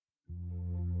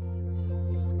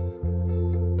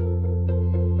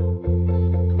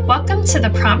Welcome to the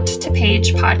Prompt to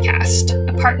Page podcast,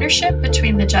 a partnership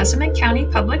between the Jessamine County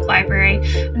Public Library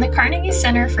and the Carnegie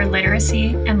Center for Literacy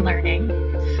and Learning.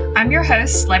 I'm your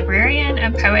host, librarian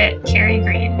and poet Carrie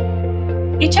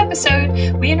Green. Each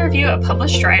episode, we interview a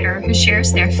published writer who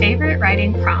shares their favorite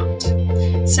writing prompt.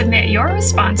 Submit your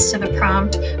response to the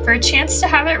prompt for a chance to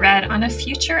have it read on a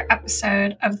future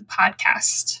episode of the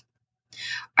podcast.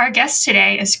 Our guest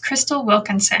today is Crystal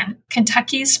Wilkinson,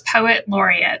 Kentucky's Poet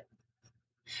Laureate.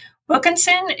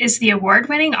 Wilkinson is the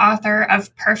award-winning author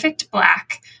of Perfect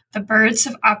Black, The Birds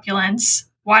of Opulence,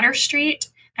 Water Street,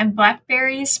 and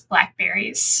Blackberries,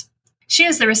 Blackberries. She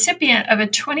is the recipient of a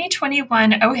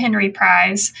 2021 O. Henry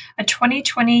Prize, a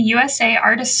 2020 USA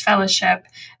Artists Fellowship,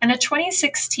 and a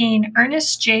 2016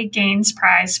 Ernest J. Gaines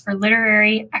Prize for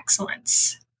Literary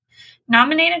Excellence.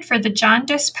 Nominated for the John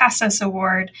Dos Passos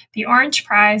Award, the Orange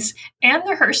Prize, and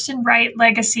the Hurston Wright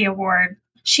Legacy Award,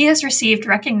 she has received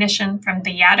recognition from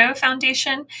the Yaddo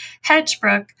Foundation,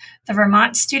 Hedgebrook, the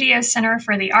Vermont Studio Center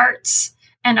for the Arts,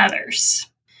 and others.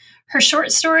 Her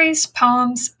short stories,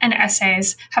 poems, and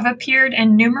essays have appeared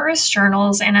in numerous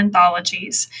journals and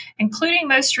anthologies, including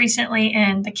most recently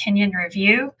in the Kenyon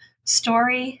Review,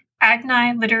 Story,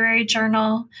 Agni Literary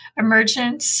Journal,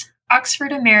 Emergence,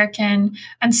 Oxford American,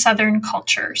 and Southern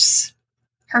Cultures.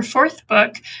 Her fourth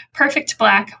book, Perfect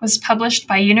Black, was published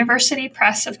by University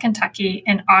Press of Kentucky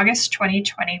in August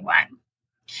 2021.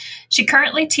 She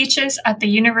currently teaches at the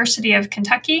University of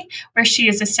Kentucky, where she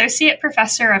is Associate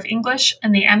Professor of English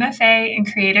in the MFA in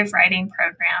Creative Writing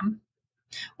program.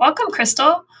 Welcome,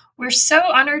 Crystal. We're so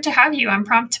honored to have you on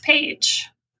Prompt to Page.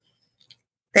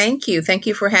 Thank you. Thank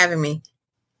you for having me.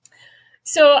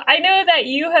 So I know that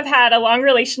you have had a long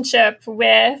relationship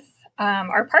with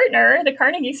our partner, the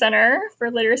Carnegie Center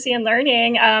for Literacy and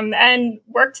Learning, and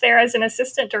worked there as an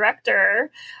assistant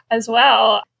director as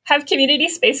well. Have community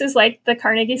spaces like the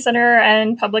Carnegie Center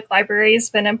and public libraries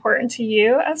been important to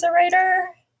you as a writer?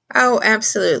 Oh,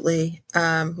 absolutely.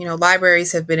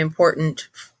 Libraries have been important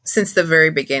since the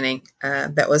very beginning.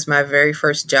 That was my very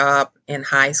first job in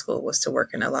high school, was to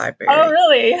work in a library. Oh,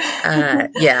 really?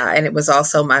 Yeah. And it was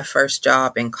also my first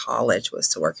job in college, was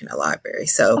to work in a library.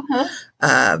 So,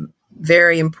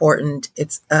 very important.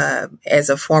 It's as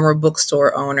a former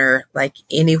bookstore owner, like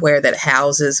anywhere that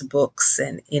houses books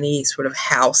and any sort of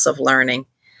house of learning,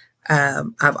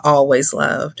 I've always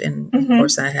loved. And of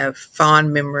course, I have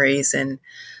fond memories and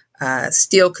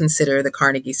still consider the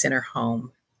Carnegie Center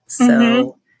home.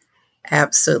 So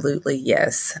absolutely,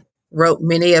 yes. Wrote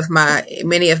many of my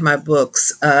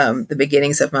books, the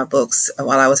beginnings of my books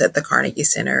while I was at the Carnegie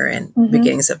Center, and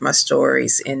beginnings of my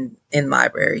stories in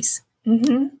libraries.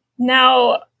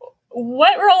 Now,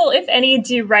 what role, if any,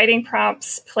 do writing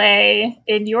prompts play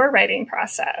in your writing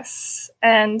process?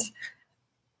 And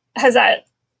has that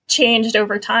changed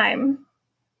over time?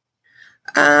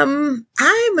 I'm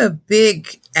a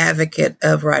big advocate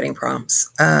of writing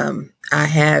prompts.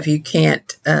 You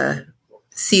can't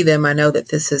see them. I know that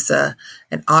this is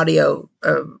an audio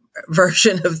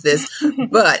version of this,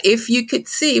 but if you could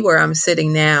see where I'm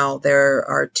sitting now, there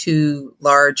are two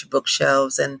large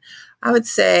bookshelves, and I would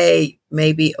say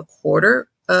maybe a quarter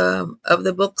of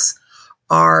the books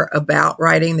are about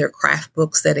writing. They're craft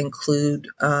books that include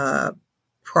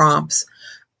prompts.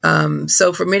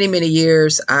 So for many, many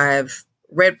years, I've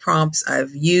read prompts.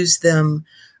 I've used them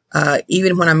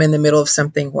even when I'm in the middle of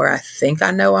something where I think I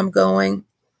know I'm going.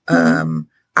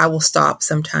 I will stop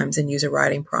sometimes and use a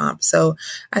writing prompt. So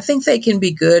I think they can be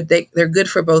good. They're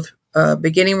good for both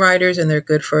beginning writers, and they're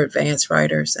good for advanced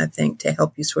writers, I think, to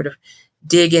help you sort of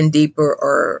dig in deeper,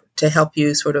 or to help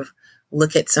you sort of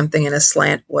look at something in a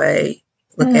slant way,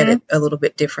 look at it a little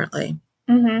bit differently.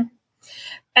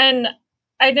 And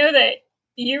I know that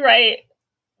you write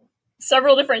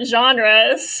several different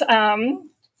genres,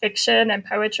 fiction and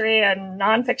poetry and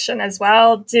nonfiction as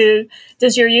well.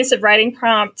 Does your use of writing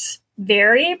prompts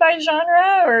vary by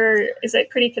genre, or is it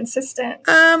pretty consistent?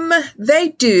 They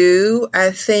do. I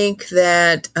think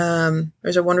that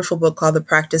there's a wonderful book called The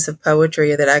Practice of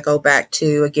Poetry that I go back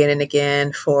to again and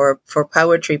again for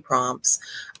poetry prompts.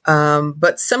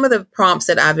 But some of the prompts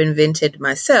that I've invented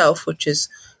myself, which is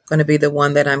going to be the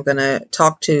one that I'm going to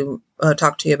talk to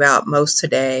you about most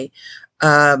today,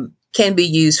 can be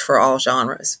used for all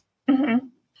genres.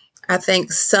 I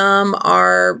think some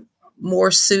are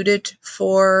more suited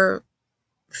for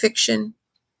fiction.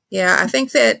 Yeah, I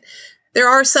think that there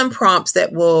are some prompts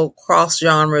that will cross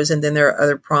genres, and then there are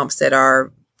other prompts that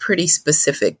are pretty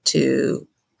specific to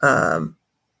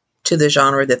the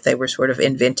genre that they were sort of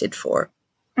invented for.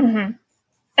 And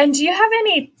do you have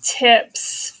any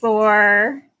tips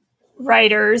for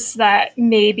writers that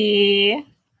maybe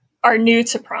are new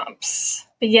to prompts,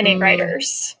 beginning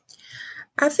writers?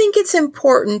 I think it's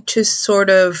important to sort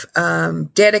of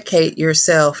dedicate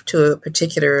yourself to a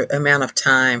particular amount of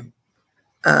time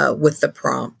with the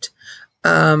prompt.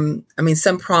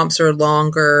 Some prompts are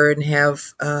longer and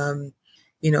have,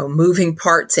 moving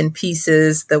parts and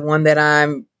pieces. The one that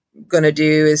I'm going to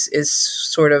do is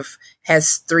sort of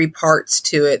has 3 parts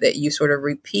to it that you sort of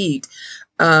repeat.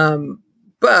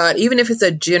 But even if it's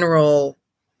a general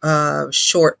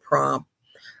short prompt,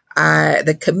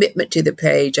 the commitment to the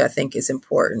page, I think, is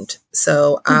important.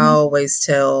 So I always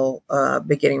tell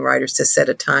beginning writers to set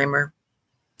a timer.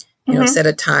 Set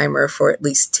a timer for at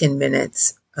least 10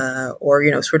 minutes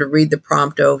or, sort of read the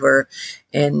prompt over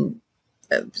and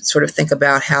sort of think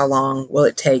about how long will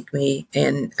it take me,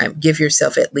 and give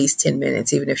yourself at least 10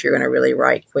 minutes, even if you're going to really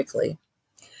write quickly.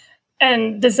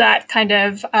 And does that kind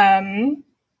of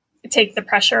take the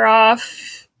pressure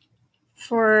off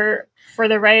for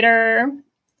the writer?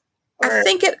 I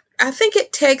think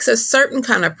it takes a certain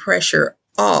kind of pressure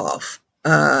off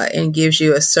and gives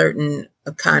you a certain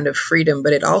kind of freedom,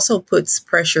 but it also puts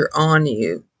pressure on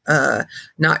you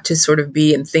not to sort of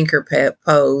be in thinker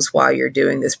pose while you're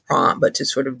doing this prompt, but to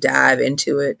sort of dive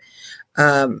into it.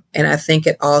 And I think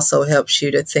it also helps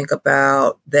you to think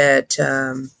about that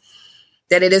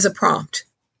that it is a prompt.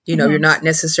 You're not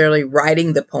necessarily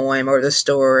writing the poem or the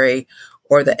story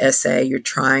or the essay. You're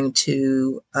trying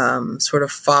to sort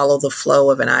of follow the flow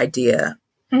of an idea.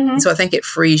 And so I think it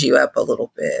frees you up a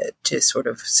little bit to sort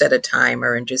of set a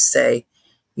timer and just say,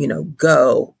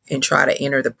 go and try to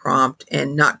enter the prompt,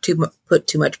 and not put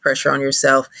too much pressure on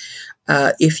yourself.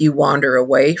 If you wander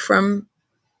away from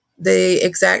the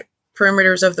exact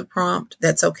parameters of the prompt,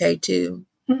 that's okay too.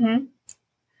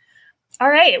 All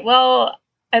right. Well,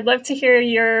 I'd love to hear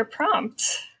your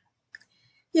prompt.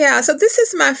 Yeah, so this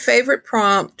is my favorite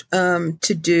prompt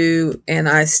to do, and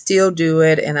I still do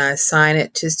it, and I assign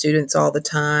it to students all the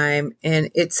time. And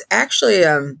it's actually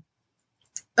a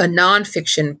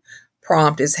nonfiction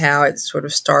prompt is how it sort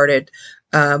of started,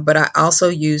 but I also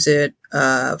use it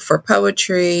for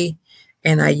poetry,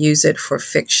 and I use it for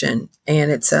fiction.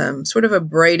 And it's sort of a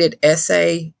braided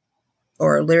essay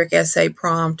or a lyric essay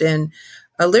prompt. And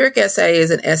a lyric essay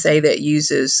is an essay that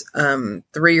uses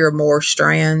 3 or more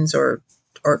strands or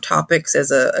topics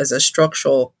as a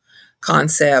structural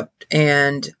concept,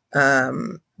 and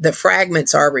the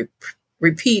fragments are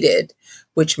repeated,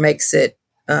 which makes it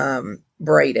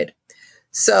braided.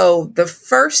 So the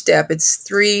first step, it's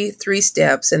three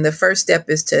steps, and the first step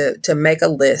is to make a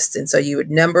list. And so you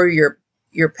would number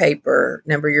your paper,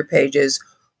 number your pages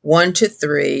 1 to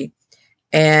 3,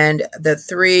 and the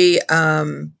 3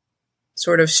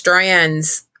 sort of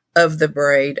strands of the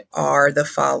braid are the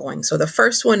following. So the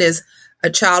first one is a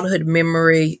childhood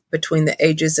memory between the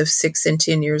ages of 6 and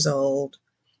 10 years old.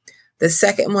 The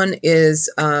second one is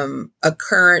a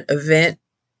current event,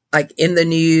 like in the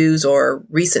news, or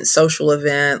recent social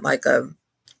event, like a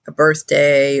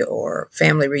birthday or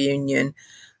family reunion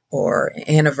or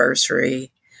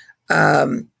anniversary.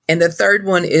 And the third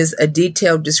one is a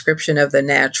detailed description of the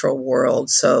natural world.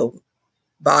 So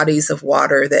bodies of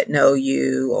water that know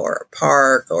you, or a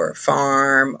park or a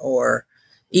farm, or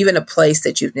even a place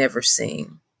that you've never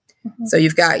seen. So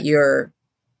you've got your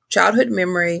childhood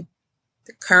memory,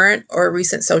 the current or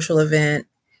recent social event,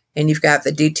 and you've got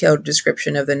the detailed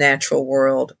description of the natural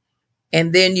world.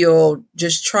 And then you'll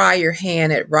just try your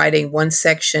hand at writing one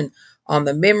section on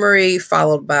the memory,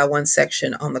 followed by one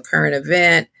section on the current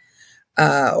event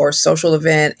or social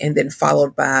event, and then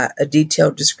followed by a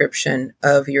detailed description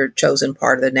of your chosen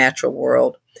part of the natural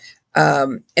world.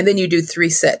 And then you do 3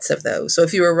 sets of those. So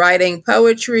if you were writing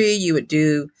poetry, you would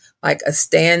do like a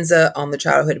stanza on the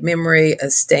childhood memory, a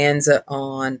stanza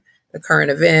on the current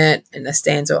event, and a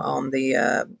stanza on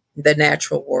the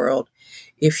natural world.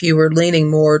 If you were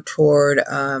leaning more toward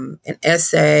an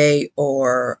essay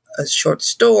or a short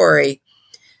story,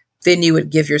 then you would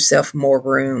give yourself more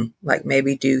room, like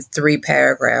maybe do 3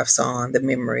 paragraphs on the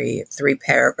memory, 3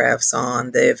 paragraphs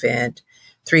on the event,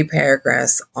 3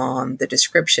 paragraphs on the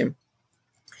description.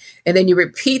 And then you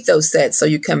repeat those sets. So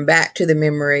you come back to the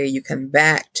memory, you come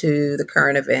back to the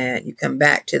current event, you come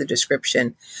back to the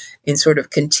description, and sort of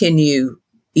continue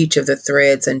each of the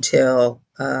threads until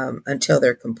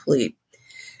they're complete.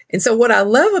 And so what I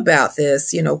love about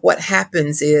this, what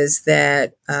happens is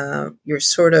that your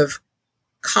sort of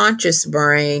conscious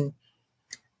brain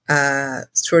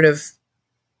sort of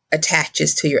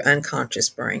attaches to your unconscious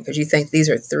brain, because you think these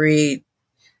are 3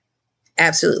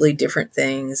 absolutely different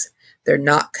things. They're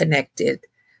not connected,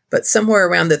 but somewhere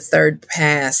around the 3rd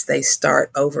pass, they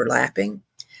start overlapping.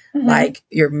 like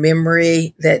your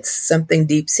memory, that's something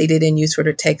deep seated in you sort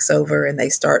of takes over and they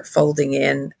start folding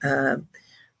in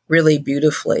really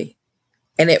beautifully.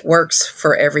 And it works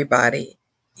for everybody,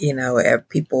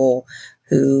 people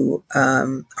who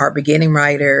are beginning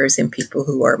writers and people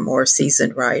who are more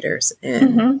seasoned writers.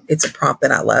 And it's a prompt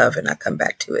that I love, and I come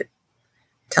back to it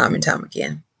time and time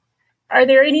again. Are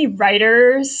there any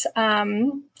writers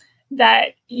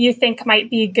that you think might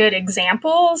be good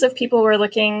examples if people were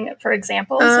looking for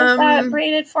examples of that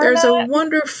braided format? There's a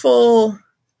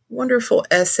wonderful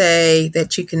essay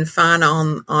that you can find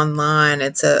online.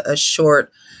 It's a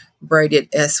short braided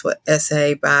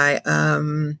essay by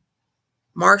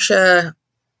Marcia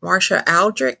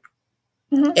Aldrich,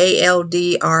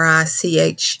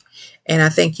 Aldrich, and I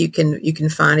think you can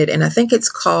find it. And I think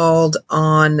it's called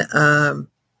On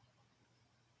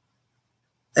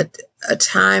a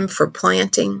Time for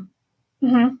Planting.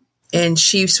 And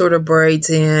she sort of braids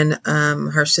in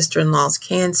her sister-in-law's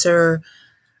cancer,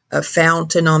 a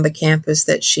fountain on the campus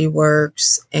that she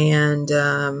works,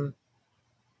 and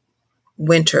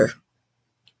winter.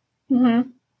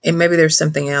 And maybe there's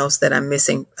something else that I'm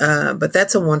missing, but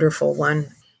that's a wonderful one.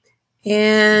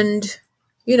 And,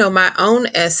 my own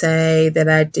essay that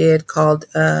I did called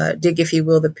Dig, If You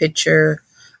Will, the Picture,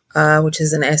 which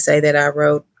is an essay that I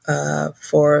wrote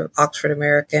for Oxford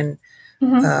American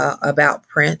about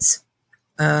Prince.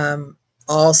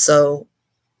 Also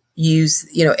use,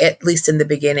 at least in the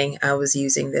beginning, I was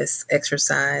using this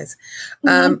exercise.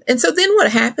 And so then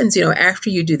what happens, after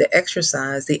you do the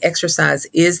exercise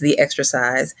is the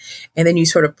exercise. And then you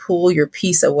sort of pull your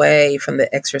piece away from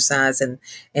the exercise and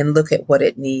look at what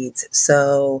it needs.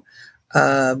 So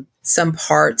some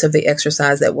parts of the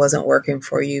exercise that wasn't working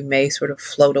for you may sort of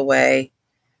float away.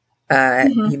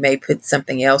 You may put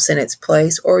something else in its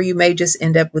place, or you may just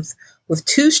end up with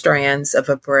 2 strands of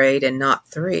a braid and not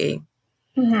 3.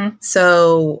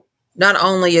 So not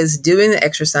only is doing the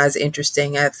exercise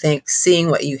interesting, I think seeing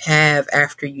what you have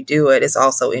after you do it is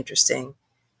also interesting,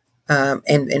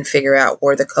 and figure out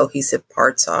where the cohesive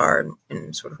parts are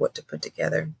and sort of what to put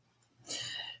together.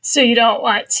 So you don't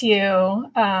want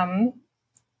to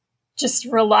just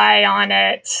rely on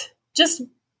it.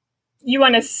 You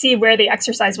want to see where the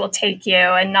exercise will take you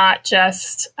and not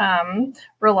just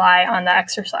rely on the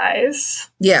exercise.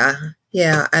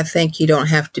 Yeah, I think you don't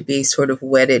have to be sort of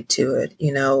wedded to it.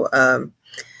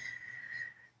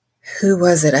 Who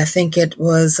was it? I think it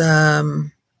was,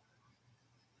 trying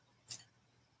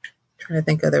to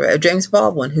think of James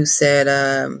Baldwin, who said,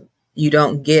 you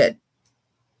don't get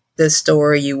the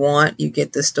story you want, you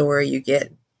get the story you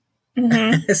get.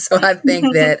 So I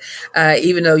think that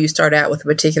even though you start out with a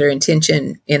particular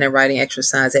intention in a writing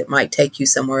exercise, it might take you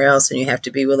somewhere else, and you have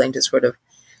to be willing to sort of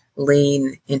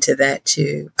lean into that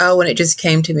too. Oh, and it just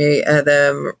came to me,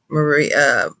 the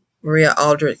Maria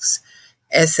Aldrich's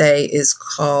essay is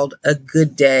called A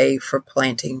Good Day for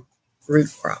Planting Root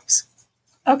Crops.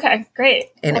 Okay,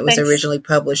 great. And it was originally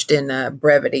published in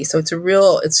Brevity. So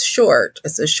it's short.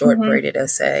 It's a short braided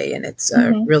essay, and it's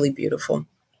really beautiful.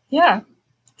 Yeah.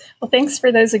 Well, thanks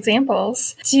for those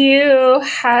examples. Do you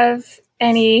have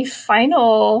any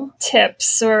final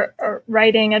tips or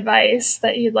writing advice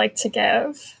that you'd like to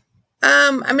give?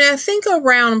 I think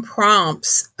around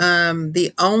prompts,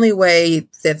 the only way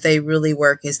that they really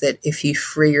work is that if you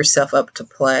free yourself up to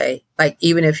play, like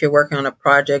even if you're working on a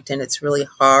project and it's really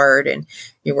hard and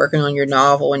you're working on your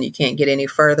novel and you can't get any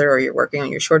further, or you're working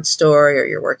on your short story, or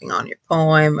you're working on your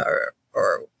poem or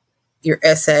your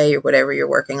essay or whatever you're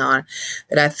working on,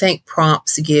 that I think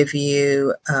prompts give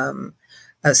you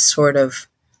a sort of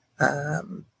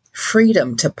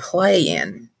freedom to play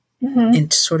in. And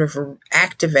to sort of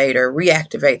activate or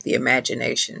reactivate the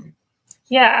imagination.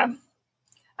 Yeah.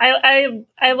 I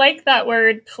like that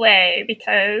word play,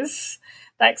 because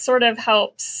that sort of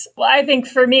helps. Well, I think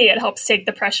for me, it helps take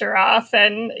the pressure off,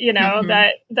 and,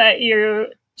 that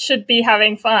you should be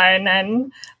having fun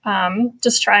and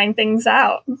just trying things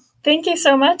out. Thank you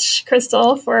so much,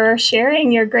 Crystal, for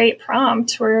sharing your great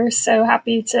prompt. We're so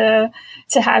happy to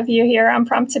have you here on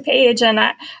Prompt to Page, and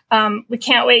we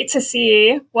can't wait to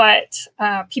see what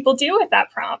people do with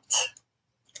that prompt.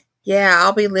 Yeah,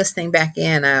 I'll be listening back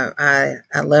in. I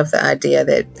love the idea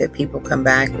that people come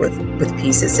back with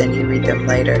pieces and you read them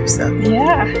later. So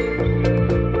yeah.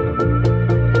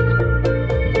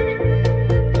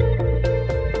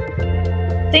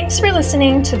 Thanks for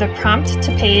listening to the Prompt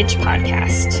to Page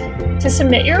podcast. To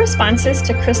submit your responses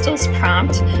to Crystal's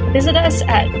prompt, visit us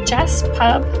at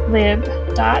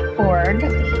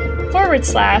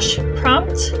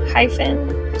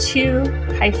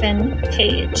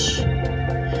jespub.lib.org/prompt-to-page.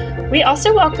 We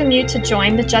also welcome you to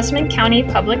join the Jessamine County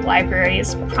Public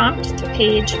Library's Prompt to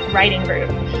Page writing group,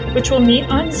 which will meet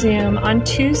on Zoom on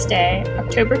Tuesday,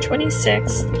 October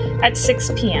 26th at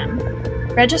 6 p.m.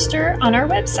 Register on our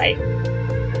website.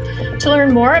 To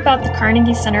learn more about the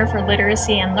Carnegie Center for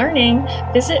Literacy and Learning,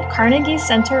 visit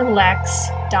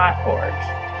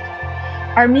carnegiecenterlex.org.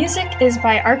 Our music is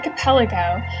by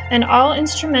Archipelago, an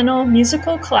all-instrumental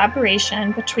musical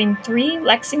collaboration between 3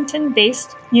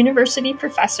 Lexington-based university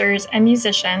professors and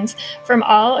musicians from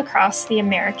all across the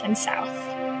American South.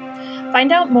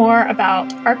 Find out more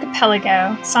about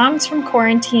Archipelago, Songs from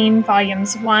Quarantine,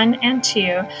 Volumes 1 and 2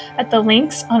 at the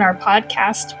links on our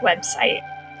podcast website.